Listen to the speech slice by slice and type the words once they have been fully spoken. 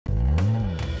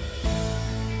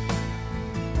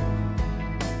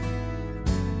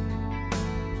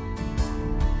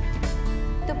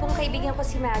kaibigan ko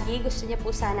si Maggie. Gusto niya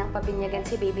po sanang pabinyagan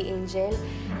si Baby Angel.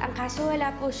 Ang kaso wala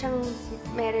po siyang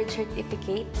marriage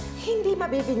certificate. Hindi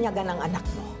mabibinyagan ang anak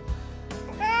mo.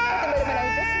 Diba naman ang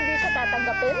Diyos, hindi siya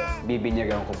tatanggapin?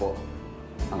 Bibinyagan ko po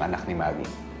ang anak ni Maggie.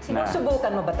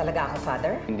 Sinusubukan mo ba talaga ako,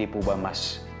 Father? Hindi po ba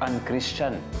mas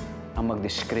un-Christian ang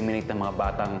mag-discriminate ng mga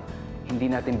batang hindi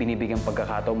natin binibigyang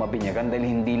pagkakataong mabinyagan dahil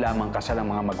hindi lamang kasal ang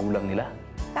mga magulang nila?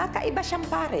 Kakaiba siyang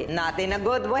pare. Not in a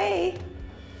good way.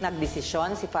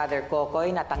 Nagdesisyon si Father Kokoy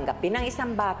na tanggapin ang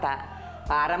isang bata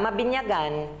para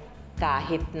mabinyagan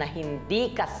kahit na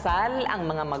hindi kasal ang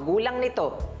mga magulang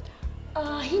nito.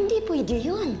 Hindi pwede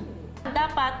yun.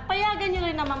 Dapat, payagan niyo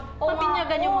rin naman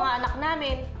pabinyagan yung mga anak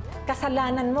namin.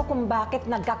 Kasalanan mo kung bakit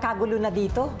nagkakagulo na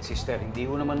dito. Sister, hindi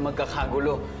ho naman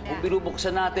magkakagulo kung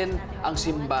binubuksan natin ang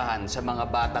simbahan sa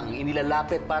mga batang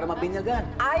inilalapit para mabinyagan.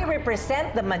 I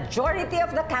represent the majority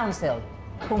of the council.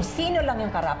 Kung sino lang yung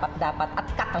karapat-dapat at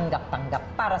katanggap-tanggap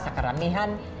para sa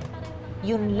karamihan,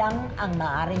 yun lang ang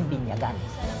maaaring binyagan.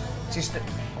 Sister,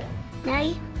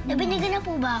 Nay, nabinyagan na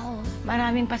po ba ako?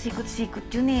 Maraming pasikot-sikot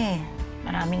yun eh.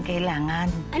 Maraming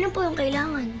kailangan. Ano po yung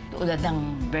kailangan? Tulad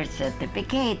ng birth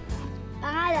certificate.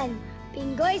 Pangalan,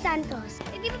 Pinggoy Santos.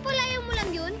 Eh, di ba palayaw mo lang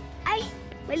yun? Ay,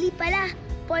 mali pala.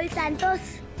 Paul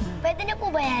Santos. Pwede na po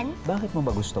ba yan? Bakit mo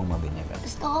ba gustong mabinyagan?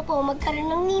 Gusto ko po magkaroon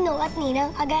ng ninong at ninang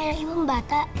kagaya ng ibang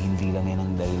bata. Hindi lang yan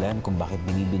ang dahilan kung bakit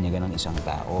binibinyagan ng isang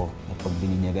tao. At pag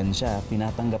bininyagan siya,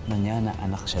 pinatanggap na niya na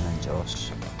anak siya ng Diyos.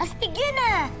 Astig yun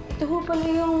ah! Ito ho pala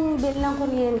yung bill ng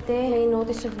kuryente. May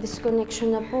notice of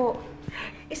disconnection na po.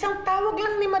 Isang tawag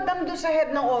lang ni Madam doon sa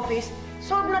head ng office,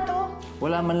 solve na to.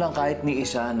 wala man lang kahit ni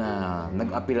isa na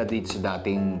nag-apila dito sa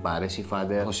dating pare si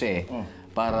Father Jose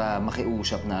para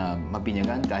makiusap na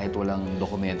mabinyagan kahit walang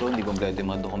dokumento, hindi kompleto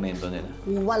yung mga dokumento nila.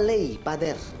 Walay,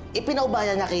 Father.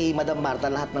 Ipinaubaya niya kay Madam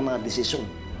Marta lahat ng mga desisyon.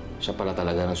 Siya pala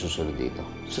talaga nasusunod dito.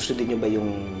 Susundin niyo ba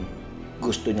yung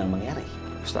gusto niyang mangyari?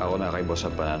 Basta ako na kay boss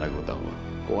ang pananagutan ko.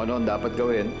 Kung ano ang dapat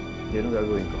gawin, yun ang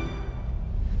gagawin ko.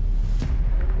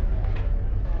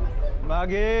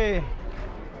 Maggie,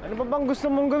 ano pa bang gusto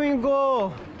mong gawin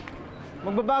ko?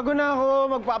 Magbabago na ako,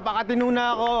 magpapakatino na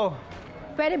ako.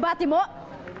 Pwede ba, Timo?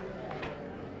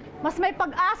 Mas may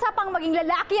pag-asa pang maging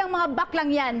lalaki ang mga baklang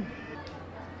yan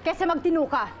kaysa magtino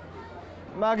ka.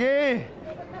 Maggie!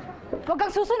 Huwag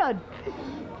kang susunod.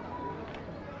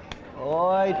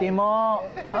 Oy, Timo!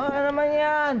 Ano naman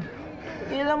yan?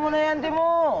 Ilan mo na yan, Timo?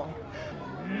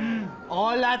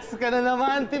 Oh, lats ka na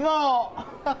naman, Timo!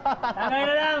 Tagay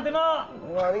na lang, Timo!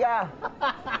 Ngori ka.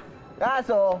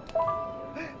 Kaso,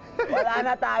 wala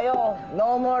na tayo.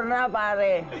 No more na,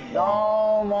 pare.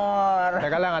 No more.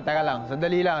 Teka lang.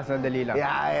 Sandali lang.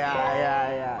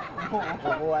 Yeah.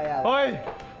 Kukuha yan. Hoy!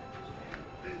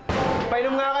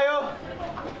 Painom nga kayo!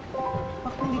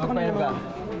 Magpainom ka.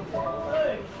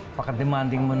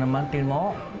 Paka-demanding mo naman,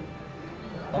 Timo.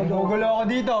 Magugulo ako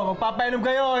dito. Magpapainom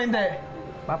kayo o hindi?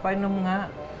 Papainom nga.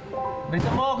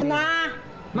 Bilisan mo! Na!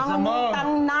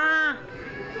 Mangungutang na!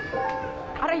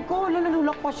 Aray ko,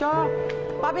 nanulak pa siya.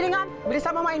 Pabili nga,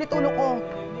 bilisan mo mainit ulo ko.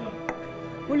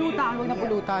 Pulutan, huwag na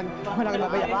pulutan. Walang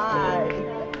babayaran.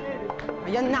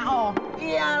 Ayan na, oh.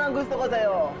 Iyan ang gusto ko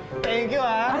sa'yo. Thank you,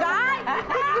 ha? Aray!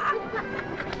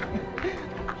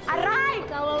 Aray!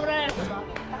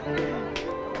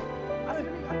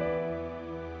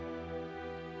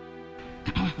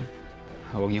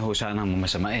 Huwag niyo ho sanang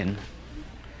mamasamain.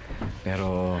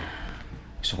 Pero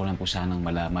gusto ko lang po sanang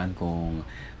malaman kung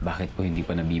bakit po hindi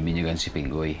pa nabibinyagan si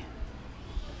Pinggoy.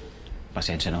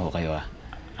 Pasensya na ho kayo, ha.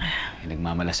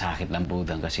 Nagmamalasakit lang po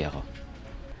kasi ako.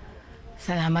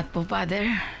 Salamat po, Father.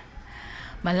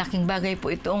 Malaking bagay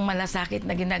po itong malasakit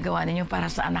na ginagawa ninyo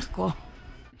para sa anak ko.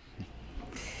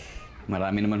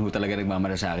 Marami naman ho talaga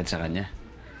nagmamalasakit sa kanya.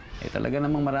 Talaga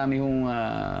namang marami hong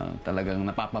talagang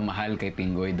napapamahal kay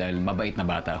Pinggoy dahil mabait na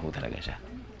bata ho talaga siya.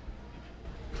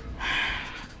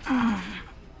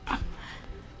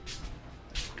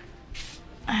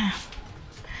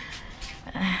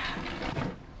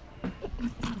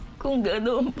 Kung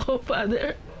ganoon po,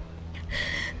 Father,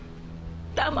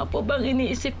 tama po bang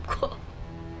iniisip ko?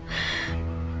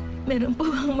 Meron po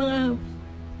bang mga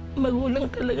magulang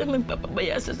talaga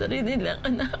magpapabaya sa sarili nilang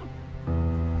anak?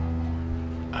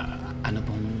 Ano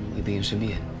pong ibig yung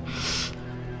sabihin?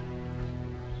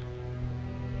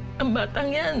 Ang batang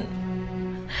yan,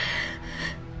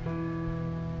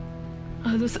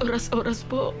 halos oras-oras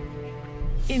po,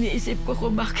 iniisip ko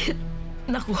kung bakit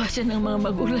nakuha siya ng mga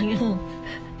magulang niyang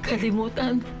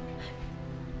kalimutan.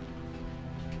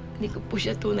 Hindi ko po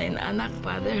siya tunay na anak,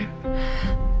 Father.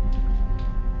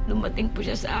 Lumating po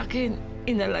siya sa akin,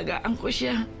 inalagaan ko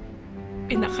siya,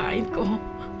 pinakain ko.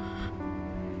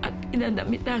 At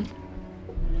inadamitan.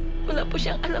 Wala po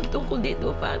siyang alam tungkol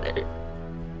dito, Father.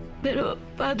 Pero,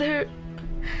 Father,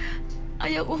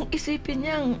 ayaw kong isipin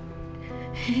niyang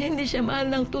hindi siya mahal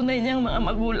ng tunay niyang mga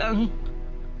magulang.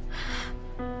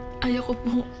 Ayaw ko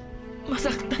pong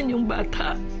masaktan yung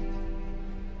bata.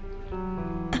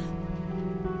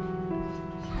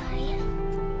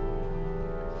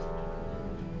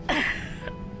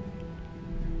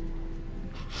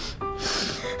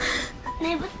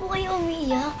 Nay, ba't po kayo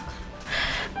umiiyak?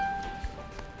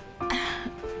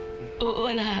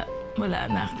 Wala,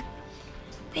 anak.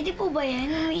 Pwede po ba yan?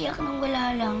 Umiiyak nang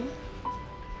wala lang?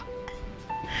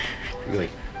 Goy.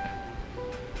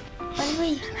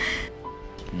 Panoy.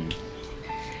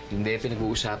 Hindi,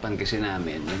 pinag-uusapan kasi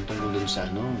namin yung tungkol dun sa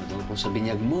tungkol sa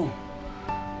binyag mo.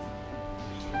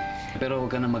 Pero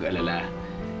huwag ka na mag-alala.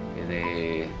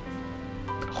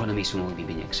 Ako na mismo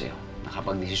magbibinyag sa'yo.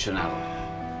 Nakapag-desisyon ako.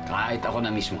 Kahit ako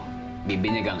na mismo,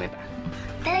 bibinyagan kita.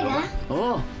 Talaga?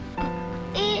 Oo.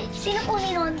 Sino po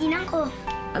ninong at ninang ko?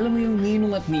 Alam mo yung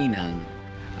ninong at ninang,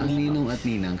 ang ninong at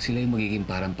ninang, sila yung magiging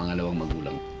parang pangalawang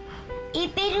magulang.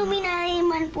 Pero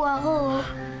minahiman po ako.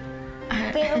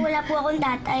 Pero wala po akong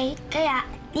tatay. Kaya,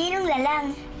 ninong lalang.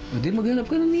 O di maghanap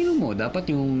ka ng ninong mo.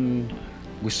 Dapat yung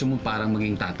gusto mo parang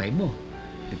maging tatay mo.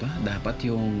 Diba? Dapat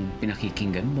yung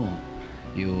pinakikinggan mo.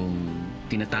 Yung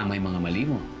tinatama yung mga mali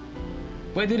mo.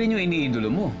 Pwede rin yung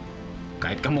iniidolo mo.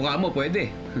 Kahit kamukha mo,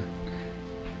 pwede.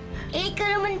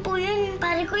 Ikaw naman po yun,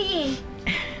 Pari Koy eh.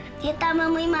 Tiyatama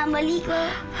mo yung mamali ko.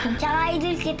 Tsaka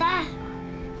idol kita.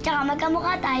 Tsaka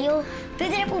magkamukha tayo.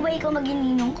 Pwede na po ba ikaw maging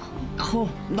ninong ko? Ako?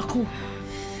 Naku.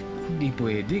 Hindi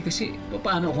pwede kasi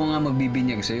paano ako nga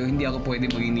magbibinyag sa'yo? Hindi ako pwede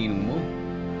maging ninong mo.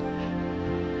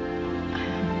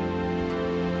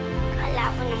 Akala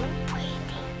ko naman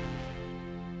pwede.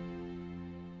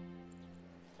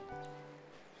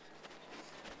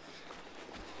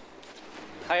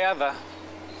 Hi, Ava.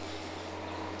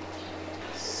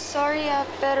 Sorry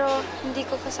pero hindi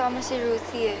ko kasama si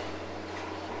Ruthie eh.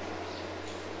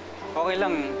 Okay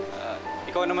lang.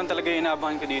 Ikaw naman talaga yung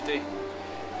inaabangan ko dito eh.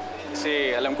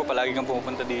 Kasi alam ko palagi kang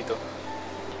pumupunta dito.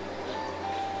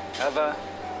 Ava,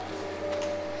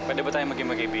 pwede ba tayo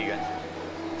maging magkaibigan?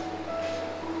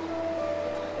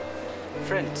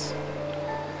 Friends.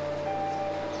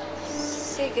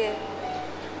 Sige.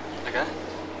 Talaga?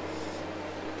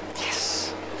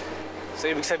 Yes!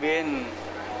 So, ibig sabihin,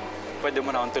 pwede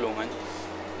mo na akong tulungan?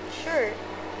 Sure.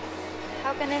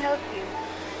 How can I help you?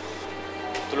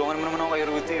 Tulungan mo naman ako kay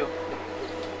Ruthie, oh.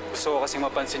 Gusto ko kasi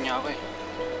mapansin niya ako, eh.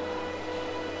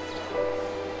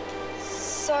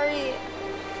 Sorry.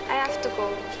 I have to go.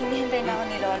 Hinihintay na ako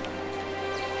ni Lolo.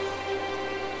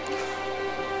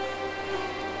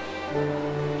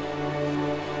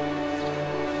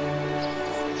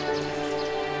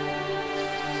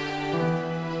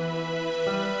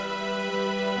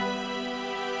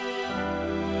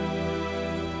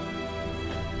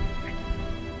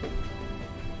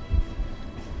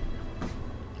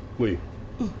 Uy,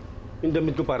 yung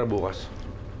damit ko para bukas.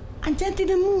 Andyan,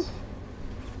 tinan mo.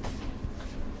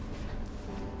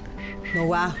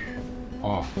 Noah.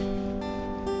 Oh.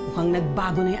 Mukhang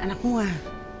nagbago na yung anak mo, ah.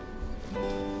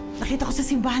 Nakita ko sa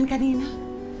simbahan kanina.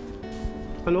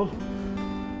 Ano?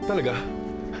 Talaga?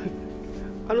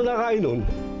 Ano nakain nun?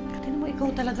 Tinan mo, ikaw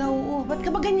talaga, oo. Ba't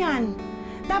ka ba ganyan?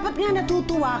 Dapat nga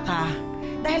natutuwa ka.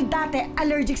 Dahil dati,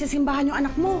 allergic sa simbahan yung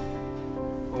anak mo.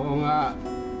 Oo nga.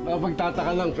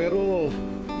 Nakapagtataka lang, pero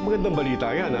magandang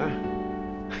balita yan, ha?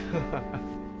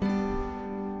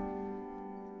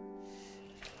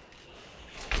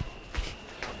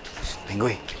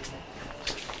 Pinggoy,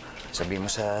 sabihin mo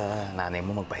sa nanay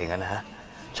mo magpahinga na, ha?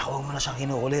 Tsaka huwag mo na siyang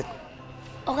kinukulit.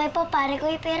 Okay po, Pari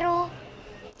Koy, pero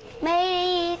may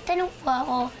tanong po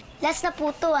ako. Last na po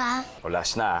to, ah. O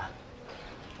last na, ha?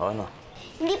 O ano?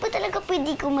 Hindi po talaga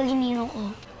pwede kong maging ninong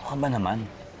ko. O ka ba naman?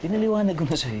 Pinaliwanag ko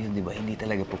na sa'yo yun, di ba? Hindi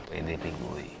talaga po pwede,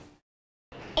 Pinggoy.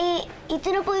 Ito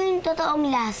na po yung totoong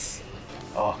last.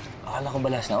 Oh, akala ko ba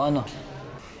last na? O ano?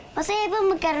 Masaya ba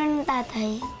magkaroon ng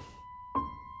tatay?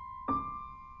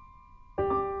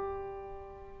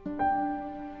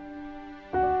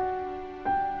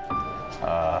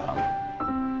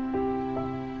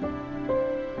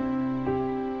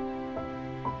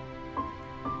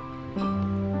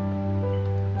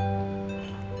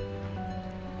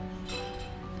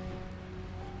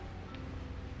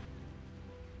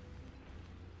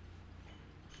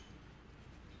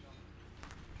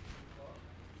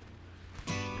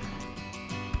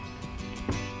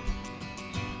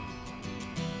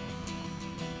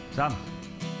 Sam.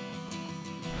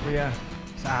 Kuya,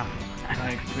 sa akin.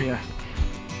 Ay, kuya.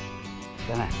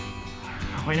 Sana.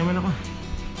 Okay naman ako.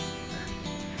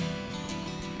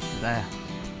 tayo.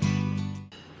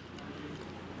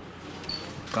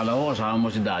 Kala ko kasama mo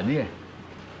si Daddy eh.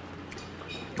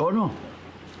 Ikaw ano?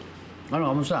 Ano,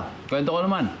 kamusta? Kwento ko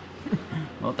naman.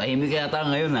 Tahimik ka yata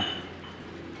ngayon ah.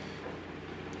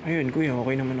 Ayun, kuya,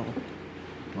 okay naman ako.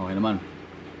 Okay naman.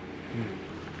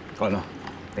 Ano?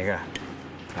 Teka,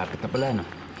 kapit na pala, no?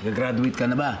 Nag-graduate ka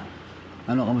na ba?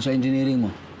 Ano, kamusta engineering mo?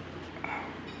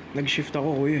 Nag-shift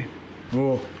ako, kuya.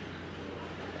 Oo.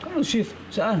 Anong shift?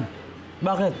 Saan?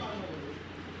 Bakit?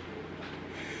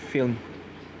 Film.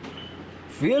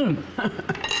 Film?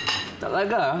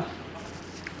 Talaga?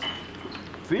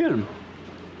 Film?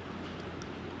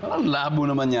 Parang labo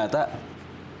naman yata.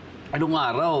 Anong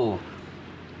araw?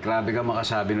 Grabe ka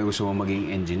makasabi na gusto mo maging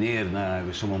engineer, na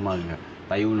gusto mo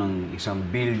magtayo ng isang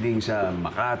building sa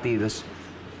Makati, tas...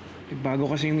 Bago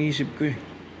kasi yung isip ko eh.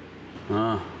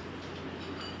 Ah.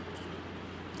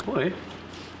 Okay.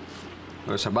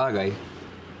 Pero sa bagay,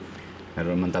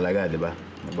 meron naman talaga, di ba?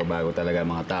 Nagbabago talaga ang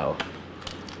mga tao.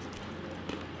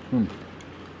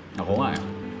 Ako nga eh.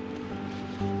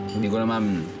 Hindi ko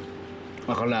naman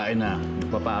akalain na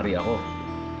magpapari ako.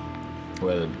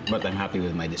 Well, but I'm happy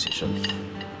with my decision.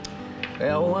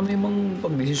 Kaya kung ano yung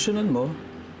pagdesisyonan mo,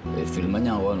 eh, filman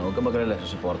niya ako, ano? Huwag ka magalala,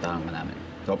 susuportahan ka namin.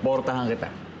 Suportahan kita.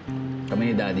 Kami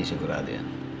ni Daddy, sigurado yan.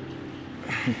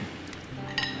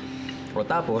 O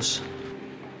tapos...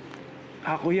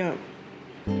 Kuya,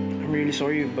 I'm really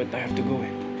sorry, but I have to go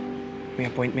eh. May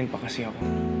appointment pa kasi ako.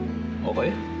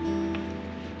 Okay.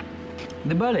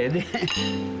 Di bale, di.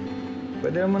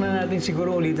 Pwede naman na natin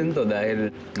siguro ulitin to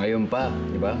dahil ngayon pa,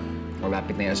 di ba?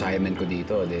 Malapit na yung assignment ko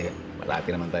dito, di.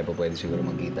 Malapit naman tayo pa pwede siguro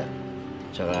magkita.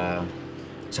 Tsaka,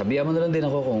 sabihan mo na lang din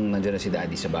ako kung nandiyan na si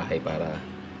Daddy sa bahay para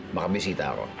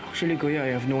makabisita ako. Actually, kuya,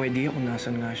 I have no idea kung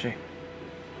nasan nga siya.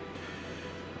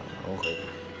 Okay.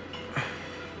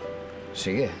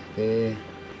 Sige, eh...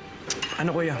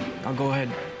 Ano, kuya? I'll go ahead.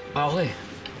 Okay.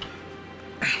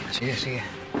 Sige, sige.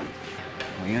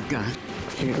 Ingat ka, ha?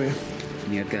 Sige, kuya.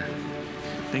 Ingat ka.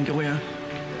 Thank you, kuya.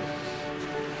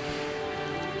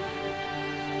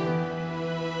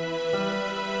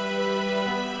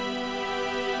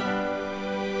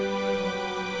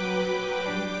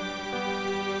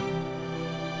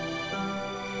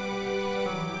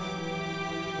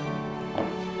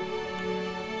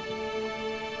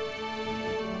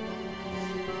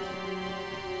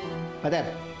 Father,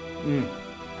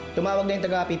 tumawag na yung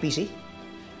taga-PPC?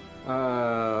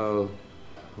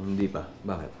 Hindi pa.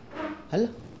 Bakit? Hala,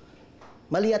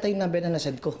 mali yata yung number na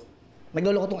nasend ko.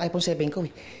 Naglolo ko tong iPhone 7 ko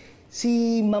eh.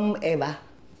 Si Ma'am Eva,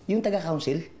 yung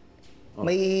taga-council,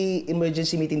 may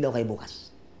emergency meeting daw kayo bukas.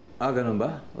 Ganun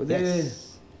ba? O di...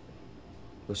 Yes.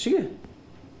 O sige.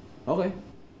 Okay.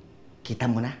 Kita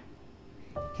mo na.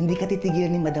 Hindi ka titigilan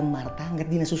ni Madam Marta hanggat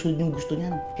di nasusunod yung gusto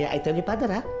niyan. Kaya I tell you,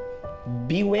 Father, ha?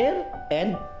 Beware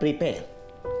and prepare.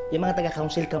 Yung mga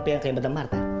taga-council kampihan kay Madam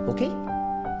Marta. Okay?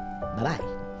 Bye-bye.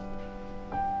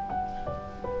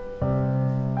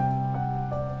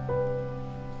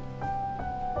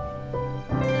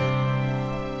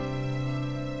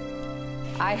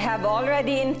 I have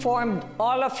already informed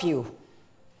all of you,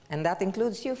 and that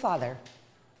includes you, Father,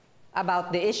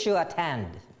 about the issue at hand.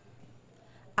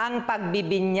 Ang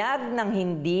pagbibinyag ng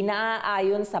hindi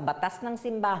naaayon sa batas ng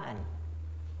simbahan.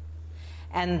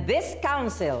 And this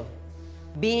council,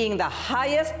 being the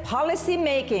highest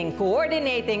policy-making,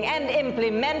 coordinating, and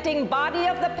implementing body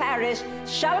of the parish,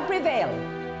 shall prevail.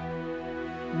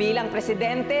 Bilang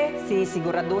presidente,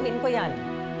 sisiguraduhin ko yan.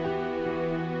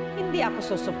 Hindi ako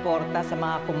susuporta sa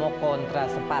mga kumokontra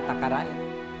sa patakaran.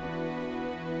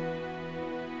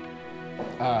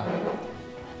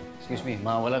 Excuse me,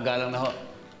 mga walang galang na ho.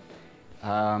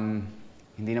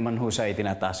 Hindi naman ho sa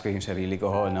itinataas ko yung sarili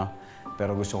ko ho, no?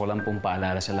 Pero gusto ko lang pong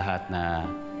paalala sa lahat na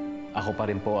ako pa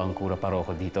rin po ang kura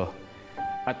paroko dito.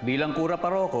 At bilang kura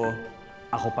paroko,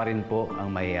 ako pa rin po ang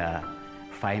may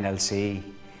final say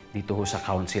dito ho sa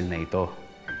council na ito.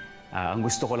 Ang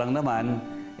gusto ko lang naman,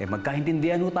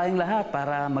 magkaintindihan ho tayong lahat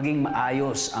para maging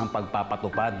maayos ang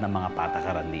pagpapatupad ng mga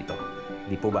patakaran dito.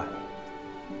 Di po ba?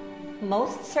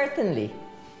 Most certainly.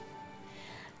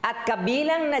 At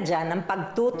kabilang na dyan ang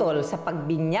pagtutol sa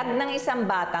pagbinyag ng isang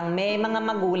batang may mga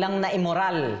magulang na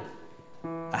immoral.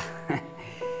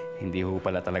 Hindi ho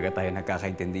pala talaga tayo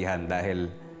nagkakaintindihan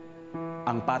dahil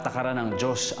ang patakaran ng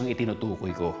Diyos ang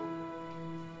itinutukoy ko.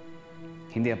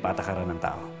 Hindi ang patakaran ng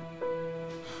tao.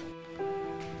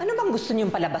 Ano bang gusto niyong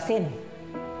palabasin?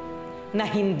 Na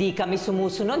hindi kami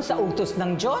sumusunod sa utos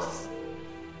ng Diyos?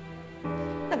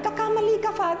 Nagkakamali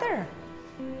ka, Father.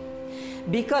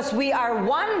 Because we are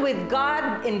one with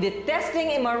God in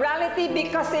detesting immorality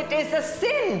because it is a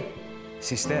sin.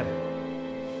 Sister,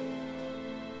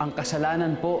 Ang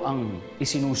kasalanan po ang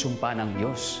isinusumpa ng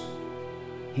Diyos.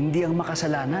 Hindi ang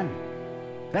makasalanan.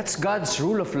 That's God's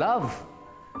rule of love.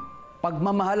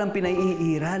 Pagmamahal ang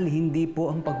pinaiiral, hindi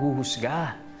po ang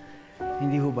paghuhusga.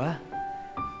 Hindi ho ba?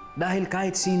 Dahil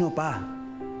kahit sino pa,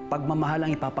 pagmamahal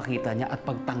ang ipapakita niya at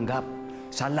pagtanggap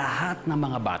sa lahat ng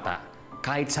mga bata.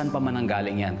 Kahit saan pa man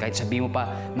nanggaling yan. Kahit sabi mo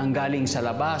pa, nanggaling sa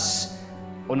labas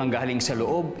o nanggaling sa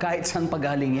loob, kahit saan pa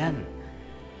galing yan.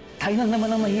 Tayo lang naman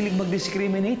ang mahilig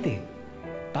mag-discriminate eh.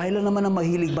 Tayo lang naman ang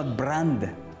mahilig mag-brand.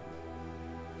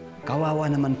 Kawawa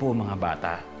naman po mga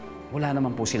bata. Wala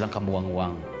naman po silang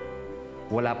kamuwang-wang.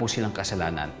 Wala po silang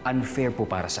kasalanan. Unfair po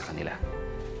para sa kanila.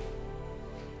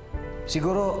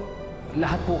 Siguro,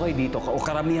 lahat po kayo dito, o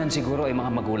karamihan siguro ay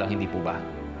mga magulang, hindi po ba?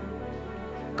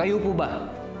 Kayo po ba,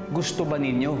 gusto ba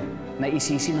ninyo na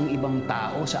isisi ng ibang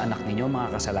tao sa anak ninyo,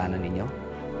 mga kasalanan ninyo?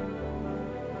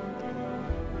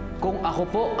 Kung ako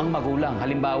po ang magulang,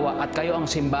 halimbawa, at kayo ang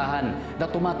simbahan na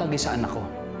tumatagi sa anak ko,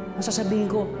 ang sasabihin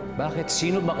ko, bakit?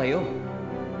 Sino ba kayo?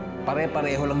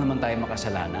 Pare-pareho lang naman tayo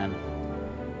makasalanan.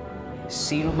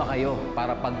 Sino ba kayo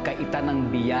para pagkaitan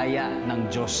ng biyaya ng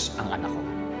Diyos ang anak ko?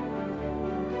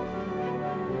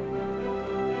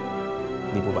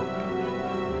 Di po ba?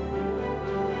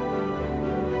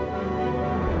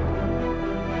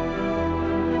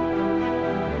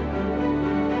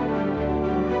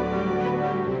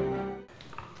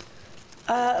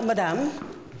 Madam,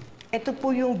 ito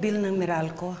po yung bill ng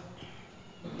Meralco.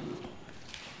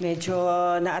 Medyo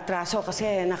naatraso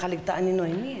kasi nakaligtaan ni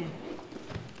Noemi eh.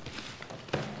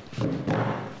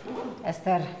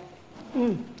 Esther,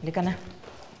 halika na.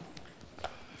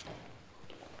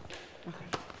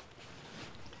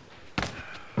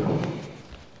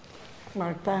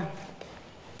 Marta,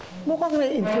 mukhang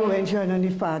na-influensya na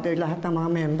ni Father lahat ng mga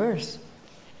members.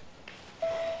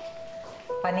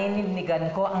 Panininigan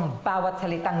ko ang bawat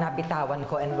salitang nabitawan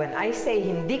ko. And when I say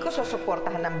hindi ko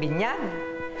susuportahan ng binyag,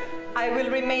 I will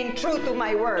remain true to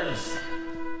my words.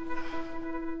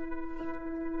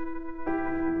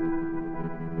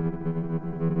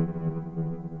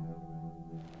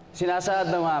 Sinasaad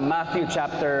ng Matthew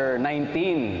chapter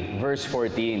 19, verse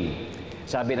 14.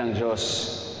 Sabi ng Diyos,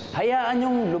 hayaan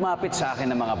niyong lumapit sa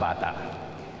akin ng mga bata.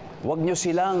 Huwag niyo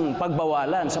silang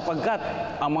pagbawalan sapagkat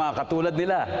ang mga katulad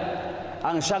nila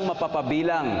ang siyang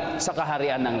mapapabilang sa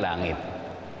kaharian ng langit.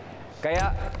 Kaya,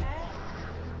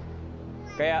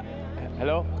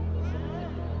 hello?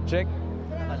 Check.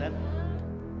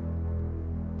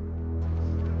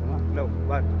 No,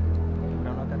 what?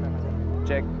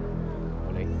 Check.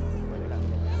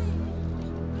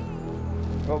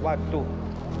 Go back to.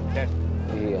 Yes.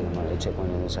 I-check mo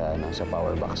nyo sa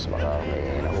power box. Baka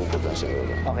may nahugot lang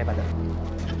siguro. Okay, Father.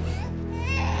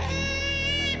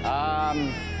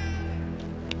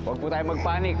 Huwag po tayo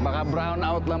magpanik. Baka brown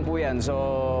out lang po yan. So,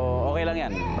 okay lang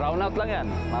yan. Brown out lang yan.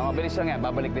 Mabilis lang yan.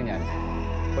 Babalik din yan.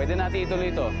 Pwede natin ituloy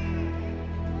ito.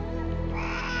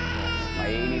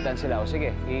 Maiinitan sila. O sige,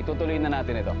 itutuloy na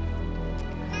natin ito.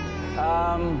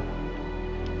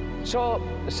 So,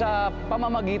 sa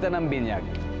pamamagitan ng binyag,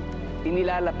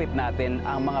 inilalapit natin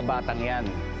ang mga batang yan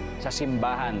sa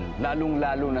simbahan,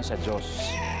 lalong-lalo na sa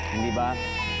Diyos. Hindi ba?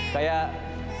 Kaya,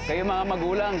 kayo mga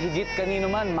magulang, higit kanino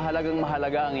man,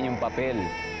 mahalagang-mahalaga ang inyong papel.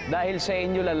 Dahil sa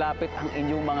inyo lalapit ang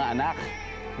inyong mga anak.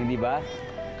 Hindi ba?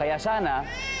 Kaya sana,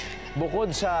 bukod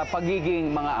sa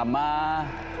pagiging mga ama,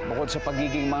 bukod sa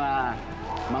pagiging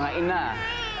mga ina,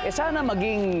 sana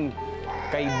maging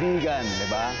kaibigan, di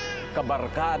ba?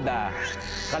 Kabarkada,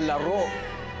 kalaro,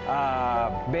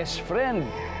 best friend,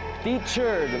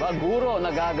 teacher, di ba? Guro,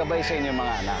 nagagabay sa inyong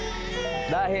mga anak.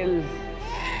 Dahil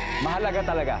mahalaga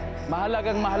talaga,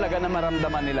 mahalagang-mahalaga na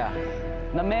maramdaman nila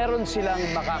na meron silang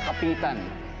makakapitan,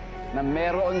 na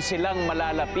meron silang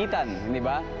malalapitan, di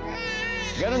ba?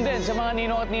 Ganon din sa mga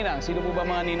ninong at ninang. Sino po ba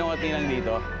mga ninong at ninang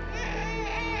dito?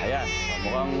 Ayan,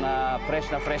 mukhang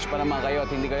fresh pa naman kayo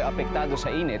at hindi kayo apektado sa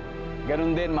init.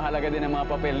 Ganon din, mahalaga din ang mga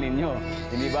papel ninyo.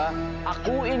 Hindi ba?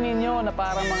 Akuin ninyo na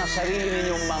parang mga sarili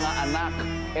ninyong mga anak,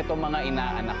 ito mga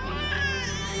inaanak ninyo.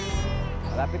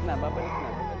 Malapit na, babalik na.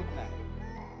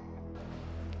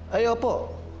 Ay, opo.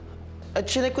 At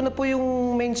chinek ko na po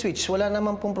yung main switch. Wala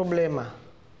naman pong problema.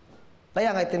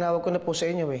 Kaya nga, tinawag ko na po sa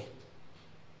inyo eh.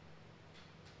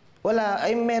 Wala.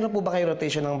 Ay, meron po ba kayo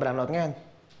rotation ng brownout ngayon?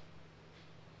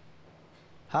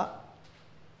 Ha?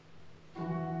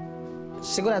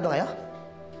 Sigurado kayo?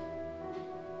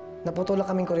 Naputulak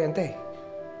kaming kuryente.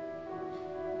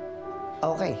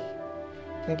 Okay.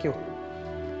 Thank you.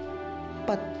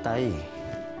 Patay.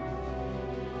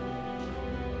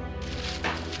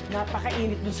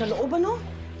 Napakainit dun sa loob, ano?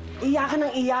 Iyakan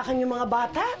ng iyakan yung mga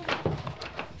bata.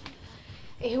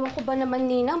 Ewan ko ba naman,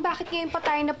 Ninang, bakit ngayon pa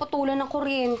tayo naputulan ng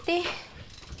kuryente?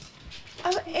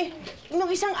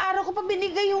 Nung isang araw ko pa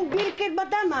binigay yung bill kay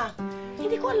Madam,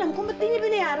 Hindi ko alam kung ba't di niya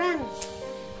binayaran.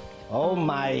 Oh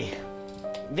my.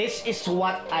 This is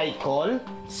what I call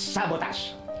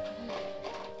sabotage.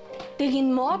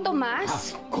 Tingin mo,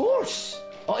 Tomas? Of course!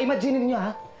 O, imagine niyo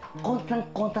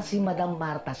kontrang-kontra si Madam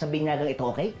Marta sa binyagang ito,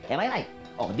 okay? Am I right?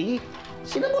 O, di,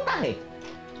 sinabotahe.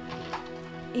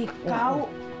 Ikaw,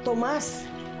 Tomas,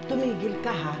 tumigil ka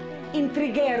ha.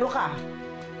 Intrigero ka.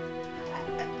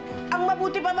 Ang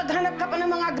mabuti pa maghanap ka pa ng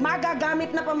mga magagamit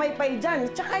na pamaypay dyan.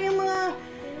 Tsaka yung mga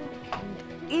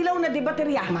ilaw na di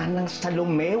baterya. Manang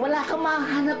Salome, wala kang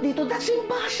mahanap dito. That's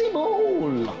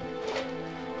impossible!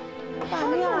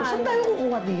 Paano yan? Saan tayo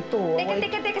kukuha dito?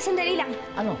 Teka, sandali lang.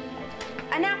 Ano?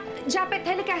 Anak, Japet,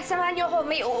 halika, samahan niyo ako.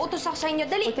 May uutos ako sa inyo.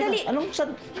 Dali, dali. Anong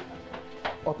saan?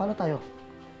 O, paano tayo?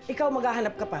 Ikaw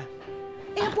maghahanap ka pa.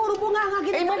 Puro bunga nga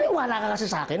ginagawa. Maniwala ka kasi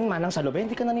sa akin, Manang Salome.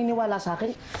 Hindi ka naniniwala sa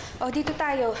akin. O, dito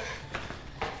tayo.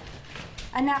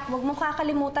 Anak, huwag mong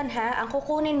kakalimutan ha. Ang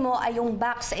kukunin mo ay yung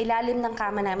box sa ilalim ng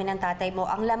kama namin ng tatay mo.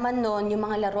 Ang laman nun, yung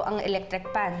mga laro ang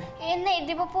electric pan. Nay,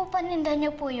 di ba po paninda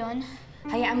niyo po yun?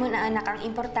 Hayaan mo na, anak. Ang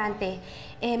importante,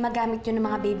 magamit yun ng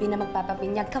mga baby na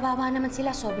magpapabinyag. Kawawa naman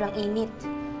sila, sobrang init.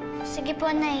 Sige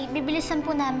po, Nay. Bibilisan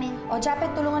po namin. O,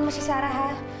 Japet, tulungan mo si Sarah,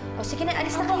 ha? O, sige na,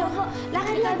 alis na kayo.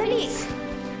 Lakad na, dali.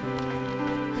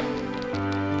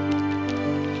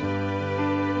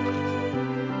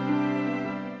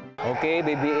 Okay,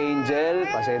 baby angel,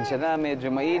 pasensya na, medyo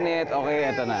mainit. Okay,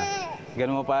 eto na.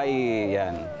 Ganun mo pa,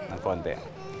 yan, ng konti.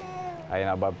 I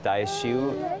now baptize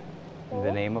you in the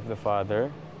name of the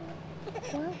Father,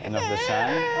 and of the Son,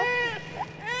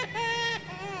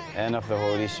 and of the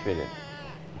Holy Spirit.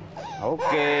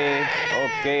 Okay,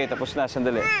 okay, tapos na,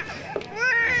 sandali.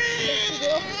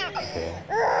 Okay,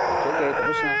 okay,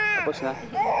 tapos na.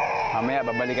 Mamaya,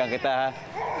 babalikan kita, ha?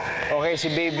 Okay, si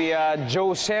baby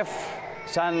Joseph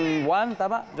San Juan,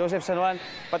 tama? Joseph San Juan.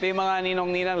 Pati yung mga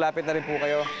ninong-ninang, lapit na rin po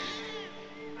kayo.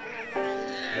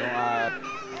 Yung,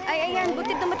 Ay, ayan,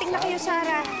 buti dumating na kayo,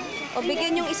 Sarah. O,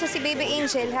 bigyan yung isa si Baby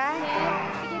Angel, ha?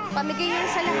 Pamigay yun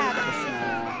sa lahat.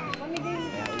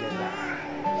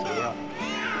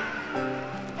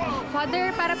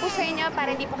 Father, para po sa inyo,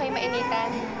 para hindi po kayo mainitan.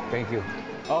 Thank you.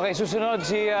 Okay, susunod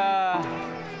si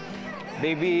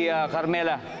Baby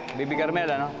Carmela. Baby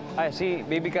Carmela, no? Ay, si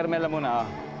Baby Carmela muna,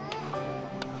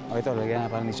 Okay, ito, lagyan na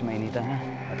para hindi siya mainitan, ha?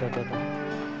 Ito.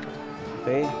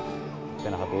 Okay. Ito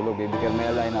nakatulog. Baby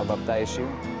Carmela, I now baptize you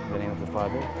in the name of the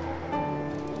Father,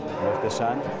 and of the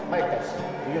Son,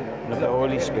 and of the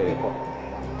Holy Spirit.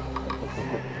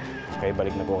 Okay,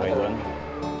 balik na po kayo doon.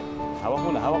 Hawak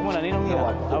muna, ninong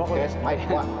nila. Hawak ko. Yes, Mike,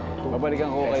 1, 2.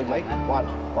 Babalikan ko kayo. Mike, 1.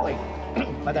 Okay.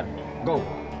 Father, go.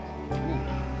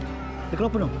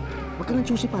 Mikropono. Huwag ka ng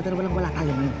choosy, Father. Walang-wala tayo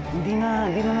ngayon. Hindi na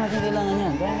natin kailangan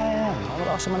yan. Kaya.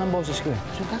 Wala ka sama ng boses ko,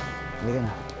 Sure ka? Hindi ka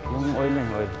na. Yung oil na,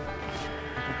 oil.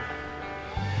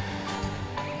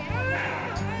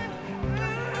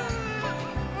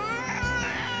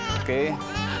 Okay.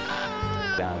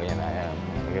 Ganyan na yan.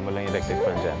 Lagyan mo lang yung electric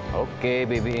fan dyan. Okay,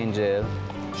 baby angel.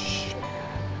 Shh.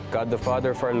 God the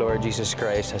Father of our Lord Jesus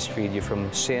Christ has freed you from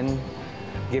sin,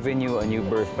 given you a new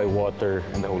birth by water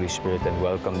and the Holy Spirit, and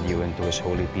welcomed you into His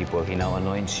holy people. He now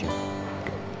anoints you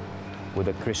with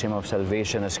the chrism of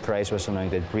salvation as Christ was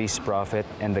anointed priest, prophet,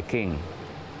 and the King,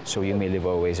 so you may live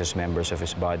always as members of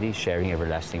His body, sharing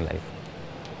everlasting life.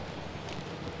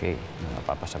 Okay,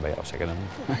 napapasabay ako sa ganun.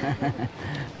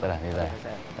 Tara, dito.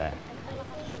 Tara.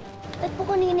 Ba't po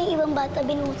kanina yung ibang bata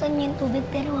binuhusan niyo yung tubig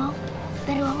pero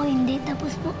ako hindi.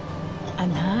 Tapos po...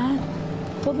 Anak,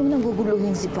 huwag mo nang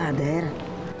guguluhin si Father.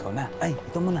 Ikaw na. Ay,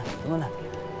 ito muna.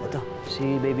 Ito,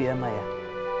 si Baby Amaya.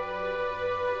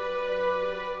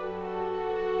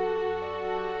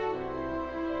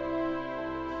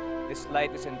 This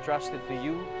light is entrusted to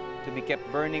you to be kept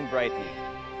burning brightly.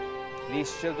 These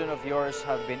children of yours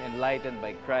have been enlightened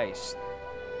by Christ.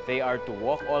 They are to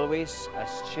walk always as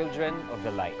children of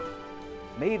the light.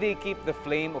 May they keep the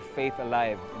flame of faith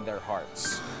alive in their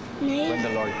hearts. When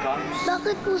the Lord comes,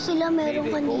 bakit po sila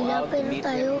meron kanila pero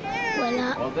tayo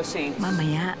wala? all the saints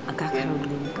Mamaya, magkakaroon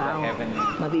din ka.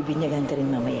 Mabibinyagan ka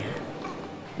rin mamaya.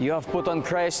 You have put on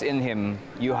Christ in Him.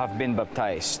 You have been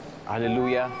baptized.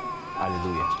 Hallelujah.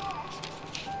 Hallelujah.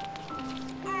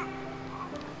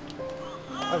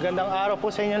 Magandang araw po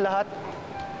sa inyong lahat.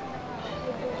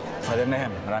 Father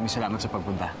Nehem, maraming salamat sa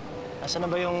pagpunta. Asan na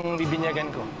ba yung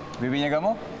bibinyagan ko? Bibinyagan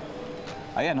mo?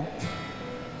 Ayan, oh.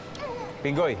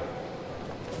 Pinggoy,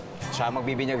 siya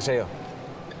magbibinyag sa'yo.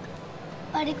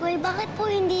 Pari Koy, bakit po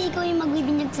hindi ikaw yung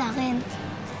magbibinyag sa akin?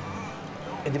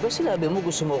 di ba sinabi mo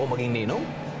gusto mo ako maging ninong?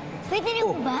 Pwede rin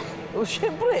mo ba? Oh,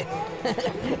 siyempre.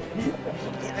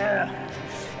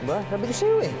 Diba? Sabi ko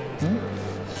sa'yo eh.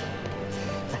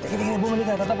 Teka, bumalik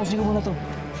ka. Tatapusin ko muna to.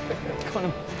 Ikaw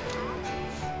naman.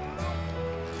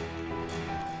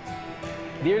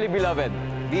 Dearly beloved,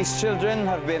 these children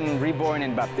have been reborn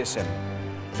in baptism.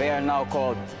 They are now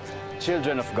called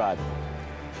children of God.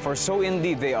 For so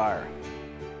indeed they are.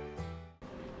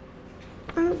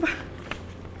 Ano ba?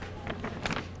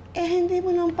 Hindi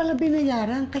mo naman pala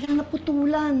binayaran, kaya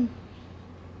naputulan.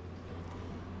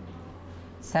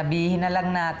 Sabihin na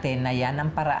lang natin na yan ang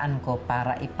paraan ko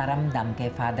para iparamdam kay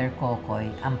Father Kokoy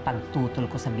ang pagtutol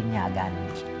ko sa binyagan.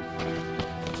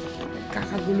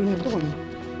 Kakagulo na doon.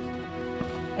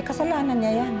 Kasalanan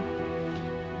niya yan.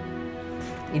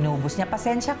 Inubos niya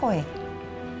pasensya ko eh.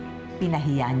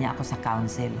 Pinahiya niya ako sa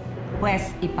council.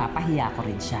 Pwes, ipapahiya ko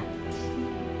rin siya.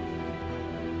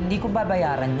 Hindi ko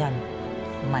babayaran yan.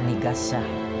 Manigas siya.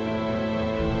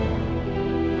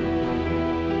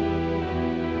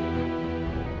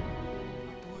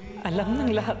 Alam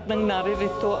ng lahat ng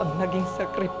naririto ang naging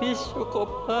sakripisyo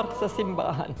ko para sa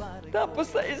simbahan. Tapos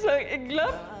sa isang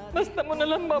iglap, basta mo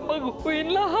nalang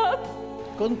babaguhin lahat.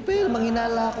 Confirm,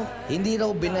 manghinala ako. Hindi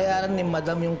raw binayaran ni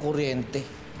Madam yung kuryente.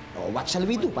 Oh, what shall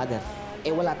we do, Father?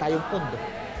 Wala tayong pondo.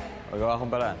 Magawa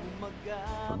kong paraan.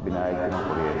 Pag binayad ko ng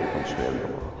kuryente kung sweldo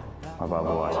ko,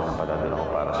 mababawasan ang padadala ko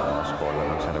para sa mga skola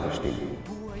ng San Agustin.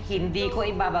 Hindi ko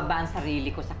ibababa ang sarili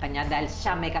ko sa kanya dahil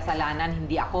siya may kasalanan,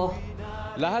 hindi ako.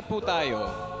 Lahat po tayo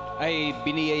ay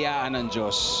biniyayaan ng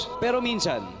Diyos. Pero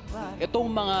minsan, itong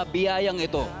mga biyayang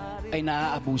ito ay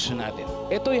naaabuso natin.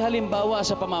 Ito'y halimbawa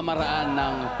sa pamamaraan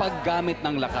ng paggamit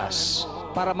ng lakas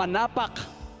para manapak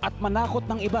at manakot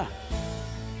ng iba.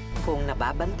 Kung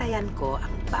nababantayan ko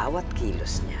ang bawat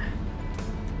kilos niya,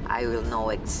 I will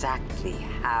know exactly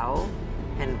how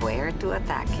and where to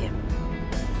attack him.